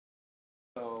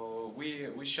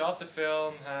we shot the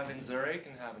film half in Zurich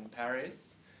and half in Paris,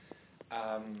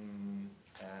 and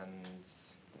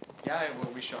yeah,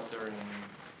 we shot there in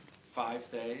 5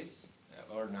 days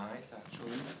or night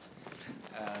actually,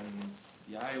 and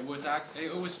yeah, it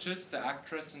was just the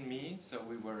actress and me, so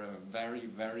we were a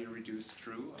very reduced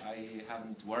crew. I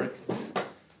haven't worked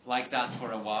like that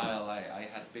for a while. I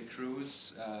had big crews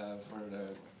for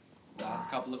the last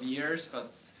couple of years,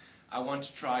 but I want to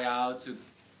try out to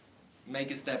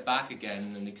make a step back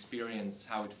again and experience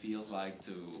how it feels like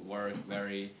to work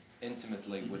very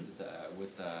intimately with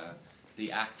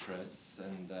the actress,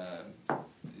 and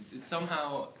it's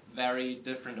somehow a very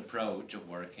different approach of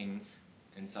working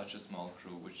in such a small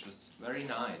crew, which was very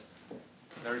nice,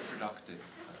 very productive.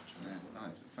 Yeah, right.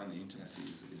 I find the intimacy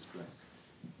is great.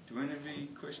 Do any of you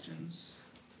questions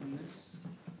from this?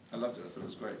 I loved it. I thought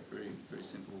it was great. Very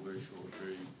simple, very short,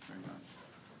 very nice.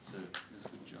 So that's a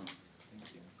good job.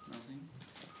 Thank you.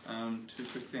 Nothing? Two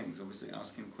quick things. Obviously,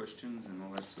 ask him questions and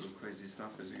all that sort of crazy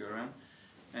stuff as we go around.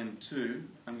 And two,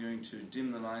 I'm going to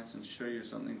dim the lights and show you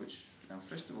something which our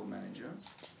festival manager,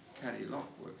 Patty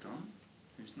Locke, worked on.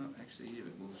 Who's not actually here,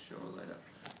 but we'll show her later.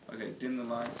 Okay, dim the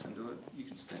lights and do it. You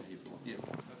can stand here for one. Yeah,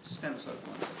 just stand aside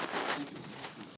for one. Thank you.